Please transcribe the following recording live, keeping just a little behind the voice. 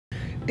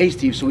Hey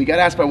Steve, so we got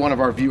asked by one of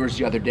our viewers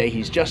the other day.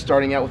 He's just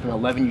starting out with an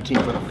 11U team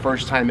for the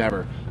first time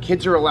ever.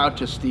 Kids are allowed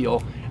to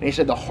steal, and he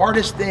said the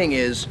hardest thing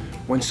is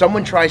when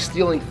someone tries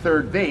stealing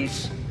third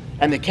base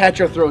and the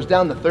catcher throws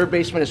down, the third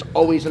baseman is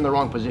always in the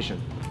wrong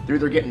position. They're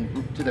either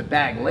getting to the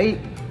bag late,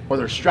 or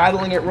they're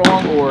straddling it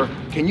wrong, or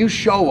can you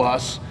show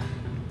us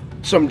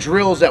some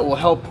drills that will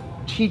help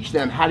teach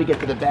them how to get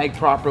to the bag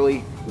properly,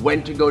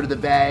 when to go to the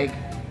bag,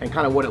 and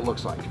kind of what it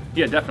looks like?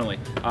 Yeah, definitely.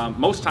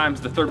 Most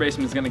times the third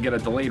baseman is going to get a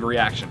delayed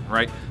reaction,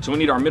 right? So we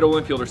need our middle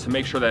infielders to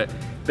make sure that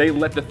they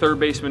let the third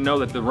baseman know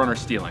that the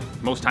runner's stealing.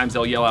 Most times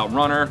they'll yell out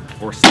runner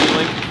or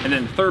stealing, and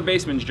then the third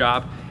baseman's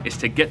job is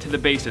to get to the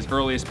base as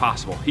early as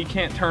possible. He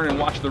can't turn and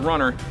watch the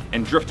runner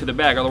and drift to the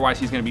bag, otherwise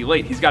he's going to be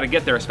late. He's got to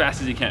get there as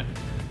fast as he can.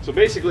 So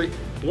basically,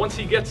 once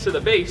he gets to the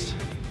base,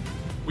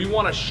 we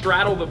want to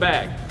straddle the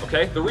bag,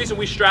 okay? The reason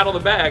we straddle the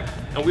bag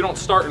and we don't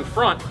start in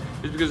front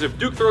is because if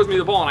Duke throws me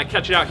the ball and I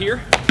catch it out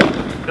here,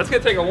 that's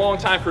gonna take a long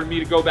time for me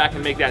to go back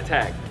and make that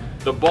tag.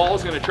 The ball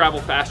is gonna travel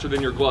faster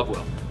than your glove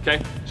will,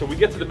 okay? So we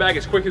get to the bag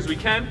as quick as we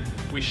can,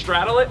 we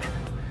straddle it,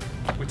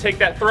 we take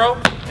that throw,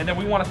 and then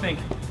we wanna think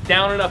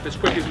down and up as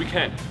quick as we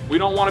can. We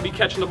don't wanna be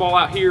catching the ball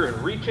out here and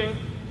reaching.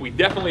 We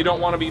definitely don't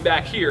wanna be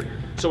back here.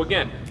 So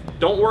again,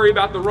 don't worry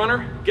about the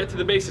runner, get to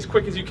the base as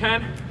quick as you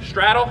can,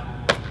 straddle,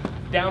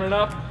 down and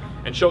up,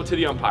 and show it to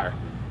the umpire.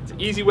 It's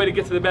an easy way to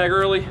get to the bag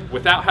early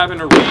without having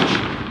to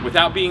reach,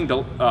 without being,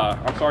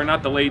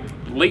 not delayed,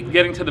 late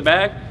getting to the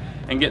bag,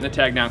 and getting the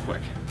tag down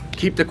quick.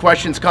 Keep the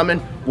questions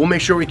coming. We'll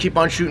make sure we keep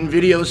on shooting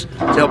videos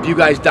to help you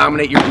guys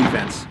dominate your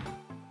defense.